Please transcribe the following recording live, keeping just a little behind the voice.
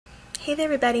Hey there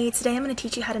everybody, today I'm going to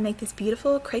teach you how to make this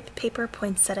beautiful crepe paper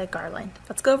poinsettia garland.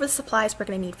 Let's go over the supplies we're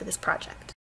going to need for this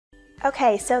project.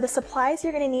 Okay, so the supplies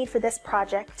you're going to need for this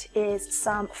project is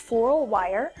some floral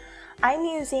wire. I'm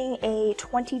using a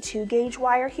 22 gauge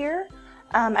wire here.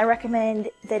 I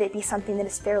recommend that it be something that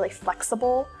is fairly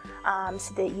flexible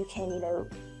so that you can,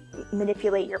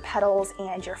 manipulate your petals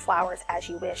and your flowers as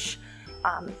you wish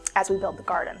as we build the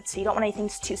garden. So you don't want anything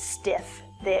too stiff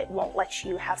that won't let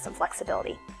you have some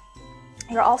flexibility.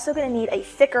 You're also going to need a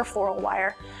thicker floral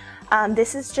wire.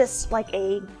 This is just like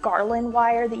a Garland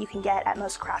wire that you can get at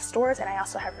most craft stores, and I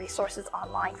also have resources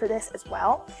online for this as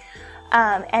well.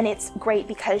 And it's great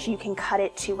because you can cut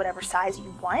it to whatever size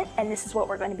you want, and this is what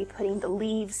we're going to be putting the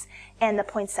leaves and the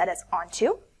poinsettias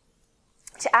onto.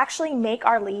 To actually make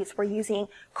our leaves, we're using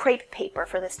crepe paper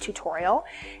for this tutorial,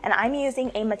 and I'm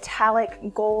using a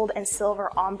metallic gold and silver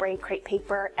ombre crepe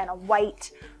paper and a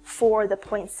white for the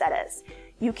poinsettias.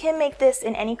 You can make this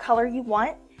in any color you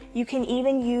want. You can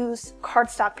even use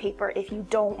cardstock paper if you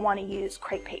don't want to use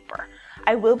crepe paper.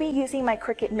 I will be using my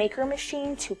Cricut maker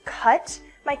machine to cut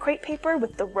my crepe paper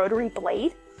with the rotary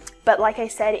blade. But like I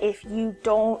said, if you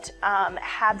don't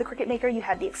have the Cricut maker, you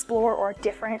have the Explorer or a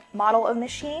different model of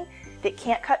machine that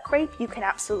can't cut crepe, you can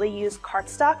absolutely use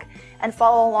cardstock and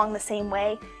follow along the same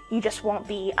way. You just won't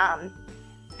be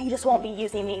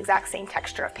using the exact same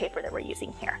texture of paper that we're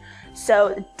using here.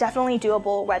 So definitely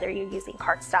doable whether you're using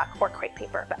cardstock or crepe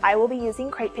paper, but I will be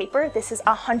using crepe paper. This is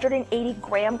 180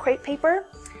 gram crepe paper.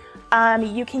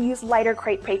 You can use lighter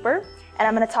crepe paper, and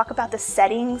I'm going to talk about the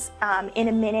settings in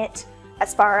a minute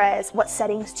as far as what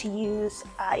settings to use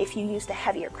if you use the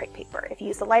heavier crepe paper. If you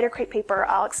use the lighter crepe paper,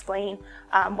 I'll explain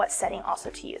what setting also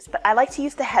to use. But I like to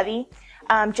use the heavy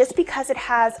just because it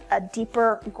has a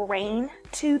deeper grain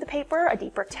to the paper, a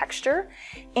deeper texture,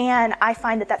 and I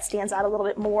find that that stands out a little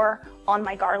bit more on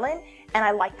my garland, and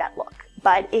I like that look.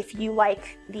 But if you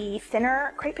like the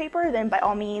thinner crepe paper, then by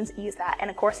all means use that. And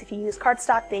of course, if you use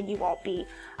cardstock, then you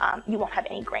won't have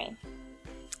any grain.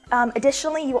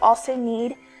 Additionally, you also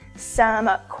need some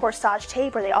corsage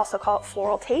tape, or they also call it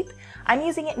floral tape. I'm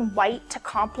using it in white to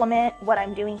complement what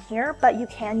I'm doing here, but you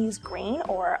can use green,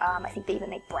 or I think they even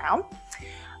make brown.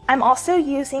 I'm also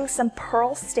using some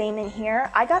pearl stamen here.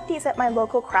 I got these at my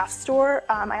local craft store.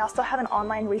 I also have an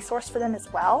online resource for them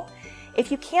as well.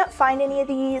 If you can't find any of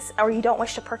these, or you don't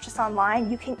wish to purchase online,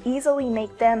 you can easily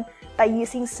make them by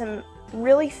using some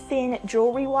really thin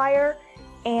jewelry wire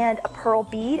and a pearl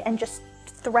bead and just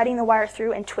threading the wire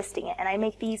through and twisting it. And I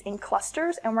make these in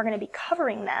clusters, and we're going to be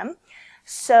covering them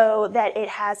so that it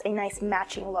has a nice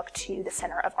matching look to the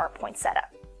center of our poinsettia.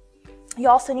 You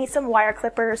also need some wire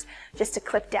clippers just to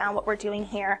clip down what we're doing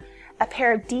here, a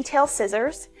pair of detail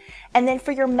scissors, and then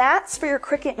for your mats for your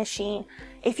Cricut machine,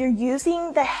 if you're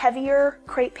using the heavier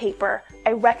crepe paper,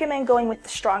 I recommend going with the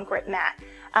strong grip mat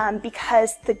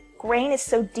because the grain is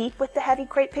so deep with the heavy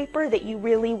crepe paper that you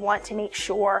really want to make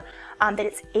sure that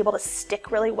it's able to stick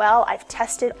really well. I've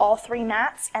tested all three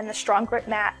mats, and the strong grip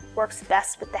mat works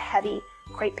best with the heavy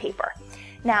crepe paper.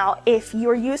 Now, if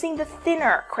you're using the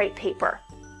thinner crepe paper,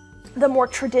 the more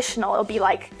traditional, it'll be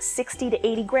like 60 to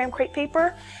 80 gram crepe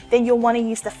paper, then you'll want to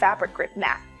use the fabric grip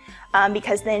mat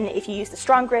because then if you use the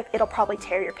strong grip, it'll probably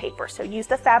tear your paper. So use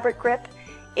the fabric grip.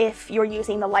 If you're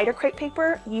using the lighter crepe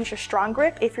paper, use your strong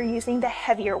grip if you're using the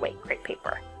heavier weight crepe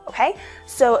paper. Okay,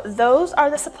 so those are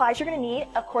the supplies you're going to need.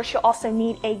 Of course, you'll also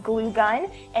need a glue gun.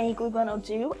 Any glue gun will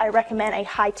do. I recommend a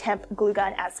high temp glue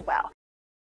gun as well.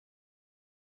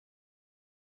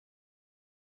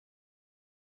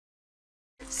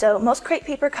 So most crepe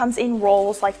paper comes in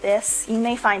rolls like this. You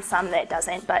may find some that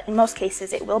doesn't, but in most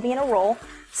cases it will be in a roll.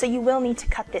 So you will need to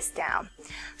cut this down.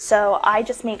 So I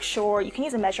just make sure, you can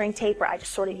use a measuring tape, or I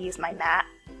just sort of use my mat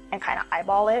and kind of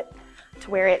eyeball it to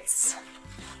where it's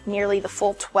nearly the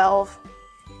full 12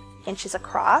 inches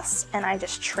across, and I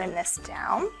just trim this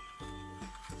down.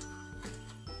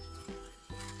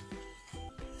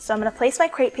 So I'm going to place my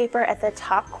crepe paper at the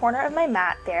top corner of my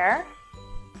mat there.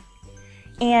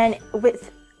 And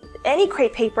with any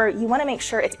crepe paper, you want to make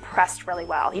sure it's pressed really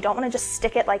well. You don't want to just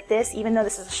stick it like this, even though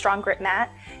this is a strong grip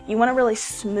mat. You want to really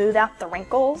smooth out the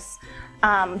wrinkles.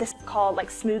 This is called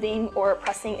like smoothing, or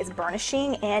pressing is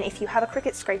burnishing, and if you have a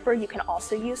Cricut scraper, you can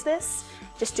also use this.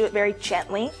 Just do it very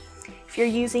gently. If you're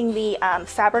using the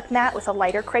fabric mat with a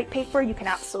lighter crepe paper, you can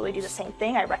absolutely do the same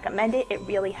thing. I recommend it. It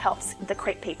really helps the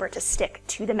crepe paper to stick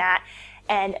to the mat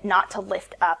and not to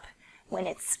lift up when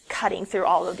it's cutting through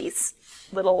all of these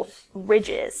little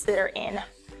ridges that are in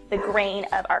the grain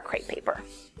of our crepe paper.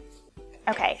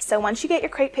 Okay, so once you get your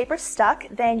crepe paper stuck,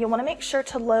 then you'll want to make sure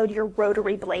to load your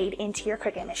rotary blade into your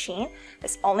Cricut machine.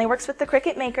 This only works with the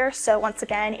Cricut Maker, so once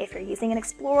again, if you're using an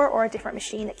Explorer or a different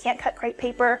machine that can't cut crepe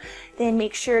paper, then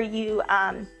make sure you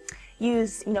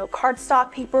use,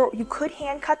 cardstock paper. You could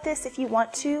hand cut this if you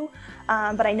want to,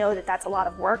 but I know that that's a lot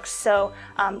of work, so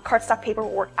cardstock paper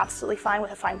will work absolutely fine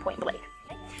with a fine point blade.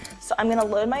 So I'm going to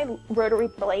load my rotary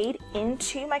blade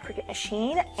into my Cricut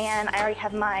machine, and I already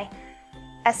have my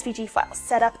SVG file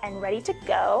set up and ready to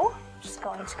go. Just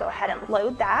going to go ahead and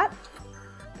load that.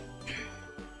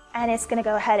 And it's going to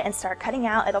go ahead and start cutting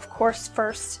out. It'll of course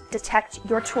first detect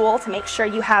your tool to make sure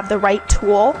you have the right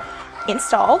tool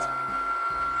installed.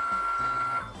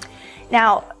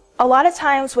 Now, a lot of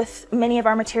times with many of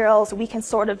our materials, we can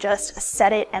sort of just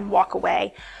set it and walk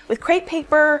away. With crepe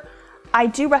paper, I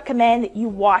do recommend that you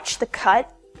watch the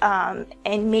cut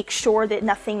and make sure that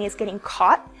nothing is getting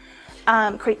caught.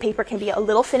 Crepe paper can be a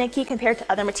little finicky compared to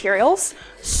other materials,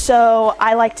 so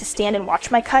I like to stand and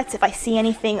watch my cuts. If I see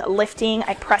anything lifting,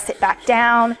 I press it back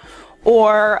down,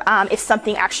 or if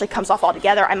something actually comes off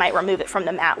altogether, I might remove it from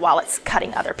the mat while it's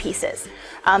cutting other pieces.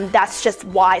 That's just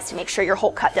wise to make sure your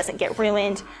whole cut doesn't get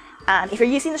ruined. If you're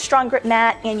using the strong grip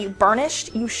mat and you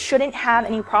burnished, you shouldn't have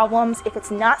any problems. If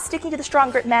it's not sticking to the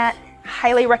strong grip mat,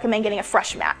 highly recommend getting a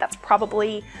fresh mat. That's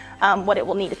probably what it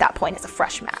will need at that point, is a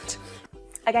fresh mat.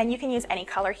 Again, you can use any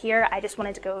color here. I just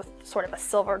wanted to go with sort of a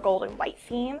silver, gold, and white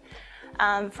theme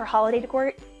for holiday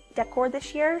decor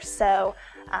this year, so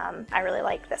I really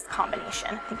like this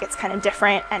combination. I think it's kind of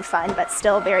different and fun, but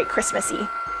still very Christmassy.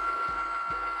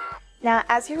 Now,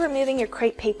 as you're removing your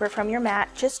crepe paper from your mat,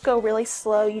 just go really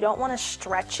slow. You don't want to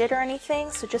stretch it or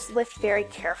anything, so just lift very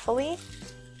carefully.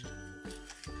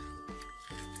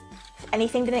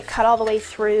 Anything didn't cut all the way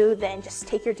through, then just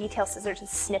take your detail scissors and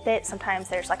snip it. Sometimes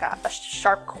there's like a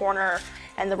sharp corner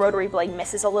and the rotary blade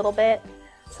misses a little bit.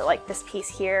 So like this piece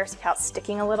here, see how it's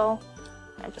sticking a little?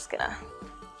 I'm just gonna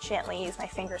gently use my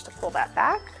fingers to pull that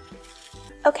back.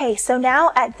 Okay, so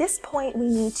now at this point we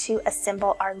need to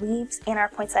assemble our leaves and our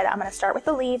poinsettia. I'm gonna start with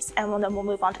the leaves and then we'll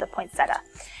move on to the poinsettia.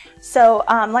 So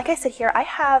like I said here, I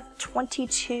have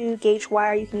 22 gauge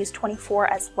wire. You can use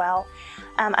 24 as well.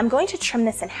 I'm going to trim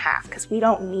this in half because we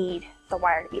don't need the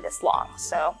wire to be this long.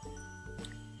 So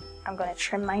I'm going to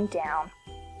trim mine down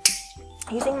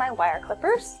using my wire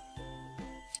clippers.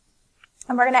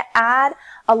 And we're going to add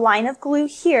a line of glue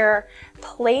here,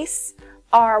 place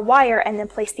our wire, and then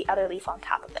place the other leaf on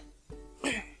top of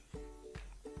it.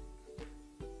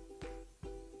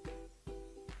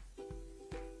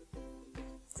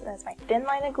 So that's my thin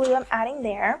line of glue I'm adding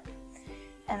there.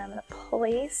 And I'm going to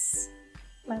place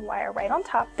my wire right on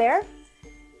top there,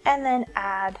 and then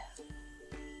add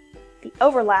the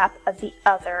overlap of the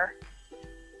other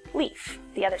leaf,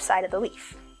 the other side of the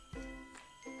leaf.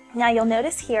 Now you'll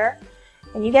notice here,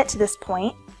 when you get to this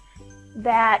point,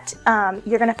 that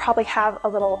you're going to probably have a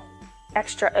little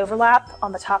extra overlap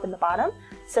on the top and the bottom.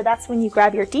 So that's when you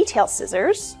grab your detail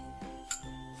scissors,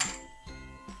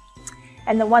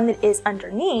 and the one that is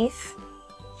underneath,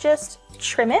 just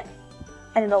trim it,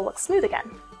 and it'll look smooth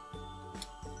again.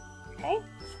 Okay,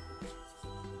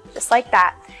 just like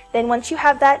that. Then once you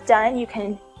have that done, you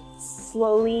can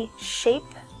slowly shape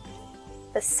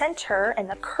the center and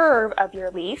the curve of your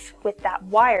leaf with that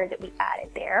wire that we added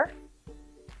there.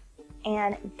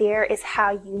 And there is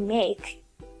how you make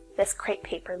this crepe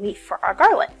paper leaf for our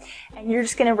garland. And you're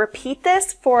just going to repeat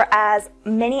this for as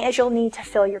many as you'll need to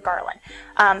fill your garland.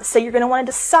 So you're going to want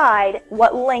to decide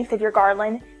what length of your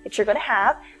garland that you're going to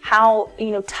have, how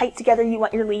tight together you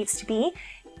want your leaves to be.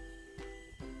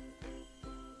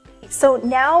 So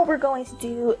now we're going to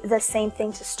do the same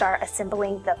thing to start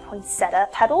assembling the poinsettia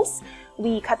petals.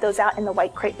 We cut those out in the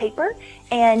white crepe paper,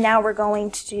 and now we're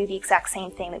going to do the exact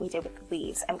same thing that we did with the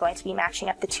leaves. I'm going to be matching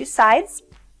up the two sides.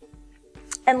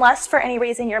 Unless for any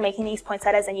reason you're making these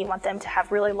poinsettias and you want them to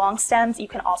have really long stems, you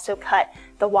can also cut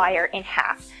the wire in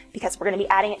half, because we're going to be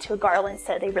adding it to a garland,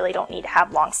 so they really don't need to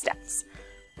have long stems.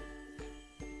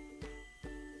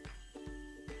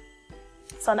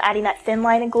 So I'm adding that thin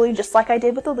line of glue just like I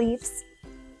did with the leaves.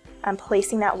 I'm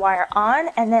placing that wire on,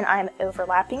 and then I'm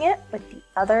overlapping it with the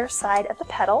other side of the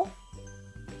petal.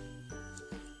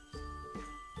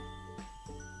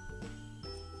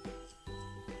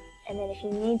 And then if you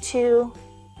need to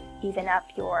even up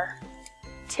your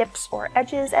tips or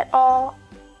edges at all,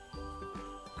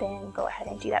 then go ahead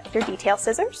and do that with your detail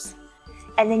scissors.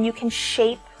 And then you can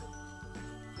shape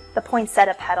the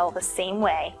poinsettia petal the same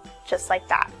way, just like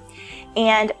that.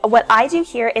 And what I do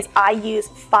here is I use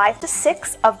 5 to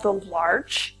 6 of the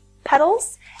large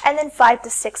petals and then 5 to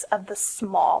 6 of the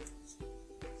small.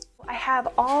 I have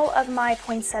all of my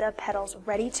poinsettia petals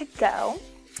ready to go.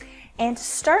 And to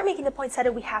start making the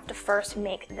poinsettia, we have to first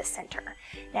make the center.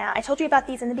 Now, I told you about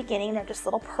these in the beginning. They're just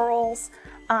little pearls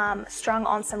strung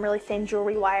on some really thin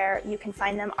jewelry wire. You can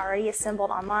find them already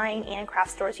assembled online and in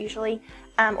craft stores usually,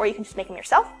 or you can just make them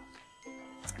yourself.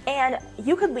 And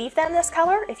you could leave them this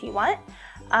color if you want,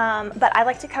 but I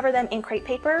like to cover them in crepe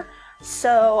paper.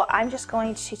 So I'm just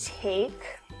going to take,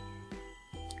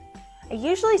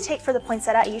 for the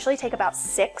poinsettia, I usually take about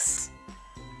 6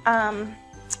 of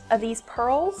these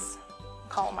pearls.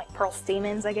 Call them like pearl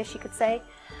stamens, I guess you could say.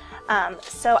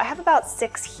 So I have about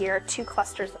 6 here, 2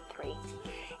 clusters of 3.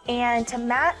 And to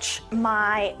match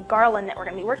my garland that we're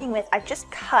going to be working with, I've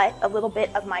just cut a little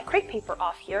bit of my crepe paper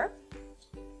off here.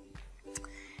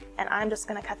 And I'm just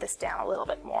going to cut this down a little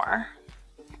bit more.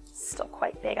 It's still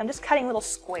quite big. I'm just cutting little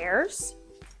squares.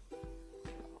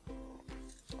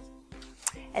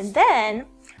 And then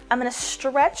I'm going to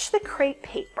stretch the crepe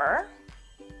paper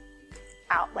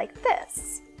out like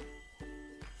this.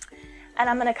 And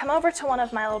I'm going to come over to one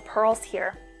of my little pearls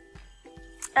here,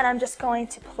 and I'm just going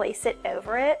to place it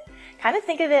over it. Kind of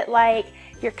think of it like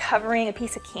you're covering a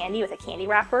piece of candy with a candy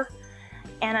wrapper.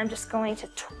 And I'm just going to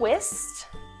twist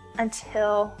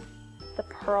until the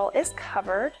pearl is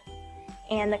covered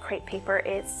and the crepe paper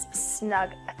is snug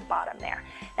at the bottom there.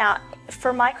 Now,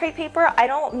 for my crepe paper, I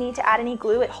don't need to add any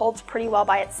glue. It holds pretty well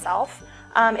by itself.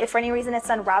 If for any reason it's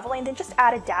unraveling, then just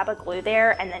add a dab of glue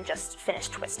there and then just finish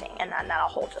twisting, and then that'll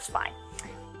hold just fine.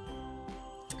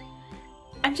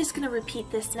 I'm just going to repeat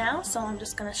this now, so I'm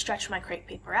just going to stretch my crepe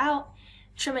paper out,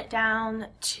 trim it down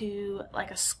to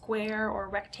like a square or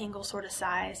rectangle sort of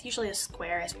size. Usually a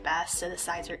square is best so the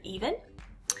sides are even.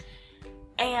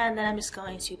 And then I'm just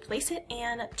going to place it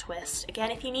and twist. Again,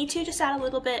 if you need to, just add a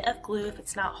little bit of glue. If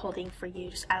it's not holding for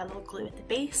you, just add a little glue at the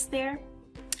base there.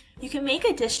 You can make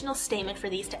additional stamen for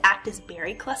these to act as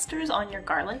berry clusters on your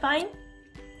garland vine,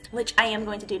 which I am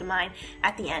going to do to mine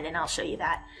at the end, and I'll show you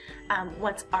that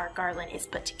once our garland is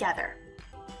put together.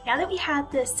 Now that we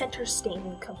have the center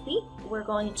stamen complete, we're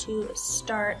going to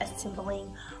start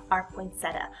assembling our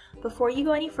poinsettia. Before you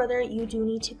go any further, you do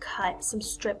need to cut some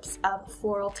strips of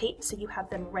floral tape so you have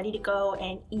them ready to go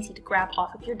and easy to grab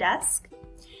off of your desk.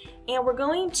 And we're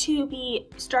going to be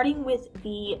starting with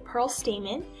the pearl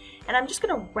stamen, and I'm just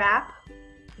going to wrap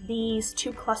these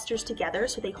 2 clusters together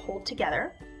so they hold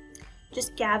together.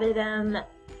 Just gather them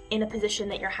in a position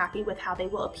that you're happy with how they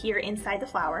will appear inside the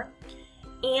flower,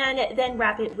 and then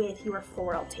wrap it with your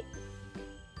floral tape.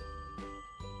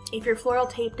 If your floral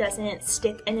tape doesn't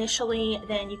stick initially,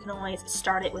 then you can always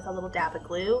start it with a little dab of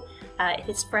glue. If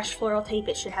it's fresh floral tape,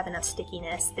 it should have enough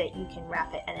stickiness that you can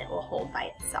wrap it and it will hold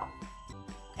by itself.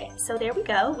 Okay, so there we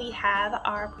go. We have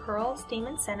our pearl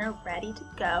stamen center ready to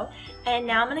go. And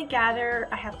now I'm going to gather,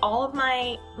 I have all of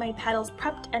my petals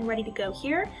prepped and ready to go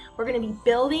here. We're going to be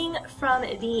building from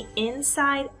the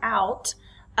inside out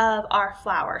of our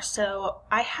flower. So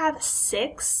I have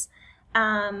 6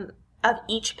 of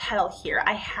each petal here.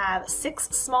 I have 6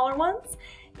 smaller ones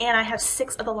and I have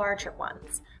 6 of the larger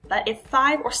ones. But if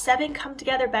 5 or 7 come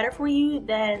together better for you,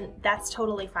 then that's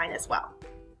totally fine as well.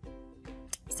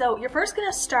 So you're first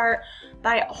going to start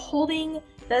by holding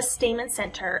the stamen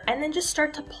center and then just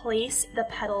start to place the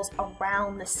petals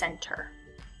around the center.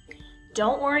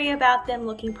 Don't worry about them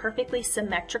looking perfectly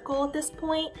symmetrical at this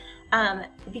point.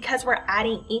 Because we're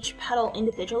adding each petal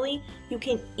individually, you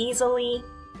can easily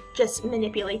just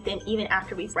manipulate them even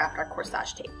after we've wrapped our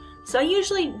corsage tape. So I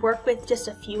usually work with just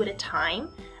a few at a time.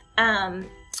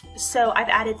 So I've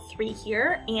added 3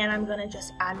 here, and I'm going to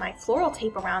just add my floral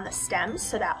tape around the stems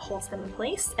so that holds them in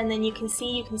place. And then you can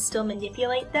see you can still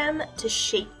manipulate them to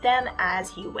shape them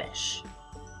as you wish.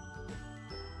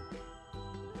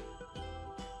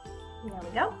 There we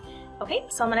go. Okay,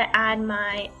 so I'm going to add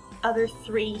my other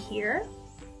 3 here.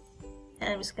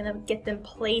 And I'm just going to get them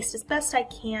placed as best I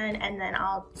can, and then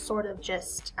I'll sort of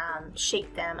just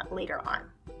shape them later on.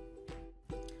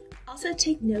 Also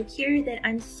take note here that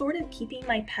I'm sort of keeping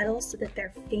my petals so that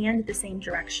they're fanned the same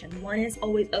direction. One is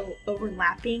always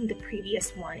overlapping the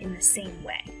previous one in the same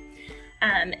way.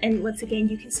 And once again,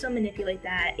 you can still manipulate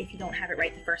that if you don't have it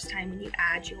right the first time when you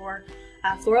add your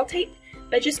floral tape,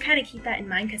 but just kind of keep that in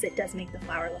mind because it does make the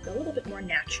flower look a little bit more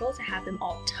natural to have them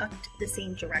all tucked the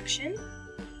same direction.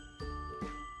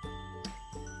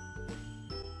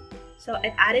 So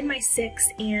I've added my 6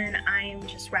 and I'm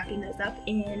just wrapping those up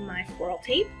in my floral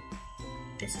tape.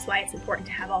 This is why it's important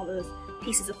to have all those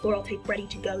pieces of floral tape ready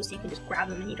to go so you can just grab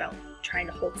them and you don't trying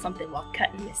to hold something while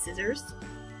cutting with scissors.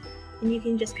 And you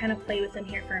can just kind of play with them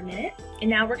here for a minute. And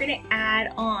now we're going to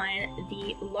add on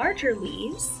the larger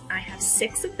leaves. I have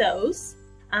 6 of those.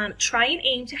 try and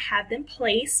aim to have them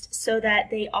placed so that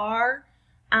they are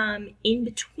in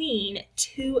between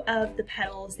two of the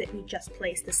petals that we just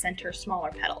placed, the center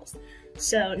smaller petals.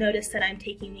 So notice that I'm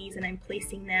taking these and I'm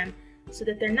placing them so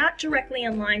that they're not directly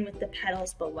in line with the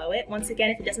petals below it. Once again,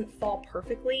 if it doesn't fall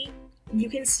perfectly, you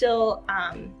can still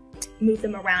move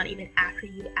them around even after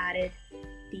you've added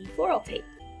the floral tape.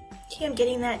 Okay, I'm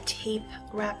getting that tape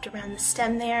wrapped around the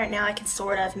stem there. Now I can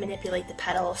sort of manipulate the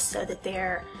petals so that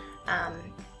they're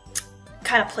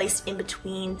kind of placed in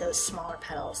between those smaller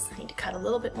petals. I need to cut a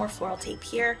little bit more floral tape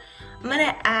here. I'm going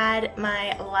to add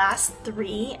my last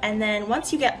 3, and then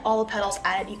once you get all the petals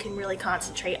added, you can really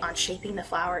concentrate on shaping the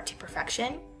flower to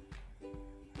perfection.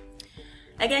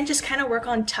 Again, just kind of work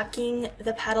on tucking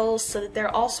the petals so that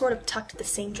they're all sort of tucked the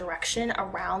same direction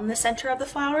around the center of the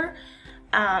flower.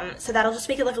 So that'll just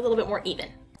make it look a little bit more even.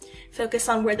 Focus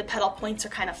on where the petal points are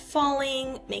kind of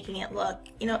falling, making it look,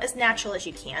 you know, as natural as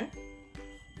you can.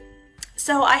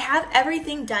 So I have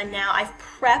everything done now. I've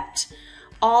prepped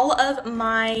all of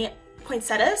my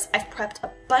poinsettias. I've prepped a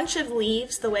bunch of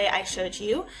leaves the way I showed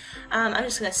you. I'm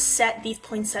just going to set these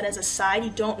poinsettias aside.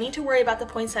 You don't need to worry about the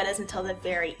poinsettias until the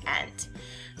very end.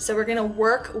 So we're going to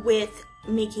work with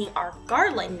making our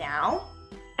garland now.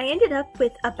 I ended up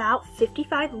with about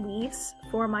 55 leaves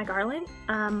for my garland.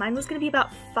 Mine was going to be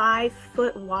about 5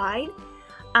 foot wide,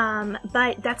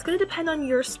 but that's going to depend on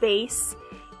your space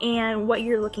and what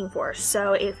you're looking for.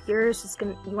 So if yours is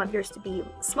you want yours to be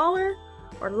smaller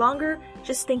or longer,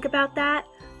 just think about that.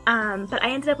 But I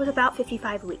ended up with about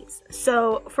 55 leaves.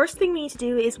 So first thing we need to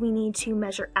do is we need to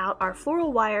measure out our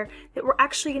floral wire that we're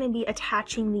actually going to be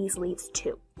attaching these leaves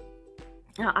to.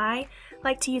 Now I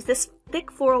like to use this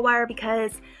thick floral wire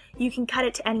because you can cut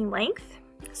it to any length.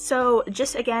 So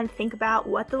just again, think about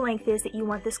what the length is that you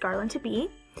want this garland to be.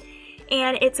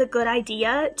 And it's a good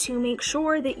idea to make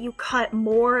sure that you cut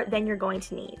more than you're going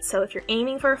to need. So if you're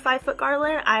aiming for a 5 foot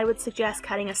garland, I would suggest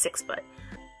cutting a 6 foot.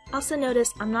 Also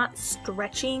notice I'm not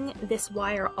stretching this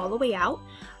wire all the way out.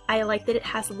 I like that it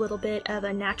has a little bit of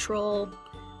a natural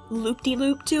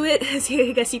loop-de-loop to it, as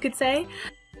I guess you could say.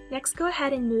 Next, go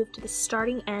ahead and move to the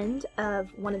starting end of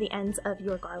one of the ends of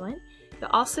your garland.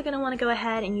 You're also going to want to go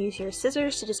ahead and use your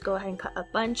scissors to just go ahead and cut a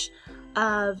bunch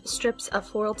of strips of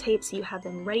floral tape so you have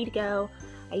them ready to go.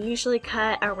 I usually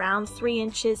cut around 3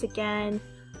 inches again,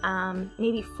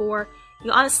 maybe 4.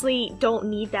 You honestly don't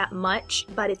need that much,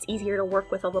 but it's easier to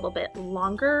work with a little bit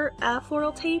longer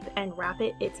floral tape and wrap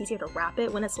it. It's easier to wrap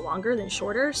it when it's longer than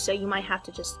shorter, so you might have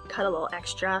to just cut a little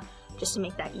extra just to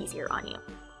make that easier on you.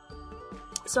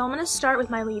 So I'm going to start with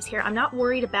my leaves here. I'm not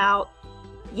worried about,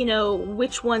 you know,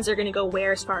 which ones are going to go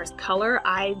where as far as color.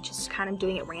 I'm just kind of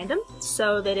doing it random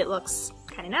so that it looks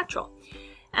kind of natural.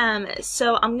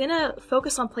 So I'm going to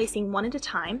focus on placing one at a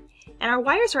time. And our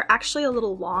wires are actually a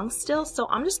little long still, so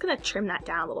I'm just going to trim that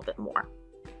down a little bit more.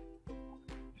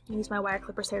 Use my wire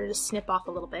clippers here to just snip off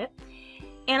a little bit.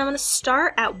 And I'm going to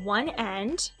start at one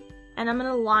end, and I'm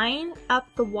going to line up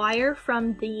the wire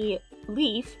from the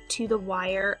leaf to the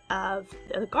wire of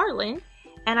the garland,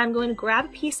 and I'm going to grab a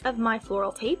piece of my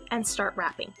floral tape and start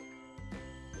wrapping.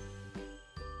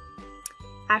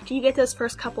 After you get those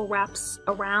first couple wraps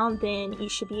around, then you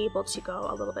should be able to go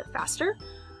a little bit faster,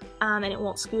 and it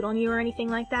won't scoot on you or anything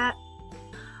like that.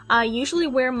 Usually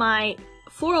where my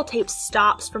floral tape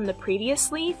stops from the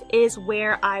previous leaf is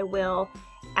where I will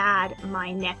add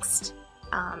my next,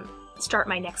 start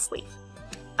my next leaf.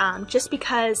 Just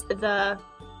because the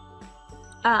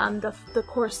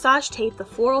corsage tape, the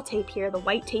floral tape here, the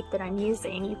white tape that I'm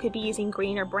using, you could be using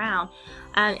green or brown,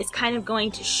 is kind of going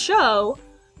to show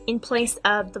in place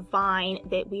of the vine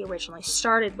that we originally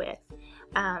started with.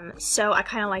 So I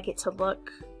kind of like it to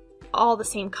look all the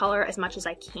same color as much as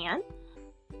I can.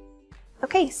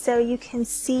 Okay, so you can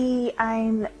see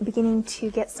I'm beginning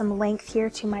to get some length here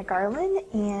to my garland,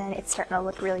 and it's starting to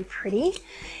look really pretty.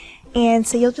 And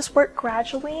so you'll just work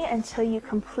gradually until you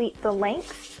complete the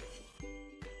length.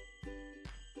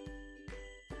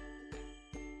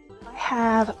 I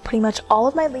have pretty much all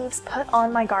of my leaves put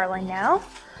on my garland now.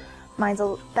 Mine's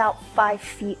about 5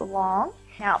 feet long.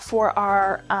 Now for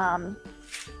our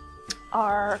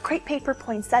crepe paper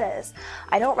poinsettias,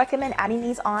 I don't recommend adding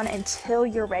these on until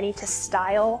you're ready to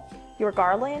style your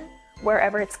garland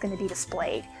wherever it's going to be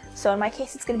displayed. So in my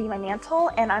case, it's going to be my mantle,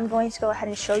 and I'm going to go ahead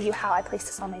and show you how I place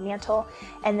this on my mantle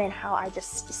and then how I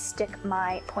just stick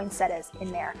my poinsettias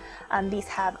in there. These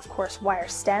have, of course, wire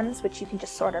stems, which you can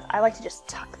just sort of, I like to just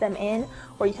tuck them in,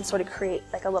 or you can sort of create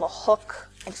like a little hook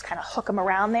and just kind of hook them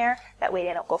around there. That way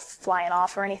they don't go flying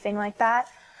off or anything like that.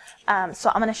 So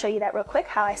I'm going to show you that real quick,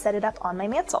 how I set it up on my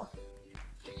mantle.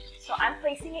 So I'm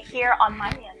placing it here on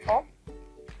my mantle.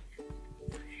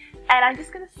 and I'm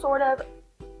just going to sort of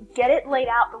get it laid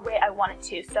out the way I want it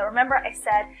to. So remember I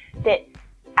said that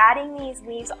adding these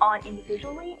leaves on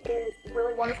individually is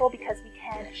really wonderful because we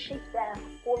can shape them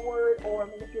forward or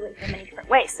manipulate them in different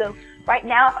ways. So right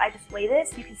now, if I just lay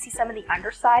this, you can see some of the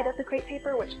underside of the crepe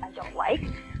paper, which I don't like.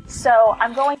 So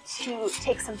I'm going to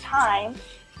take some time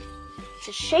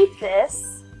to shape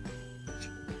this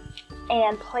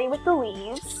and play with the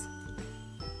leaves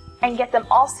and get them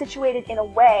all situated in a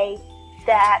way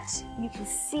that you can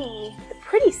see the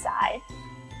pretty side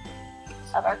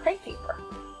of our crepe paper.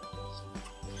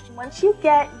 Once you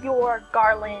get your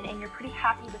garland and you're pretty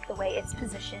happy with the way it's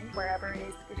positioned, wherever it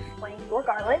is that you're displaying your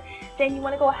garland, then you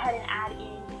want to go ahead and add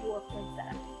in your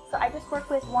poinsettia. So I just work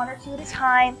with one or two at a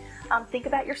time. Think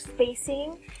about your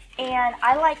spacing, and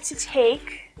I like to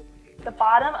take the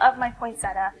bottom of my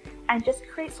poinsettia and just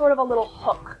create sort of a little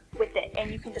hook with it,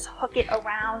 and you can just hook it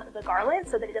around the garland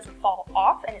so that it doesn't fall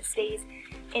off and it stays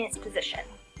in its position.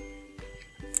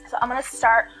 So I'm going to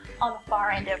start on the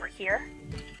far end over here.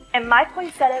 And my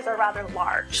poinsettias are rather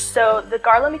large, so the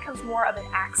garland becomes more of an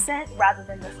accent rather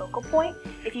than the focal point.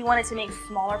 If you wanted to make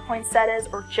smaller poinsettias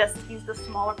or just use the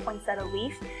smaller poinsettia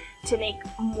leaf to make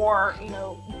more,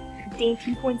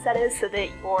 dainty poinsettias so that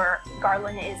your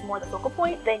garland is more the focal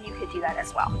point, then you could do that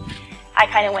as well. I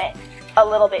kind of went a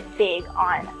little bit big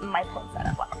on my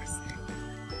poinsettia flowers.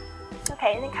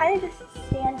 Okay, and then kind of just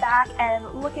stand back and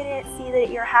look at it, see that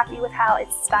you're happy with how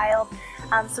it's styled.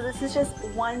 So this is just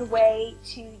one way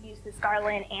to use this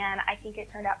garland, and I think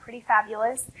it turned out pretty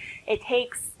fabulous. It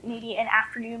takes maybe an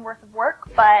afternoon worth of work,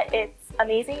 but it's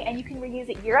amazing, and you can reuse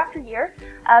it year after year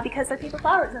because they're paper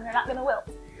flowers and they're not going to wilt.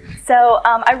 So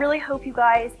I really hope you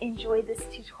guys enjoyed this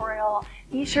tutorial.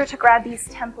 Be sure to grab these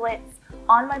templates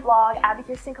on my blog,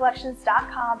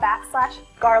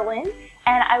 abbikirstencollections.com/garland,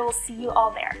 and I will see you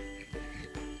all there.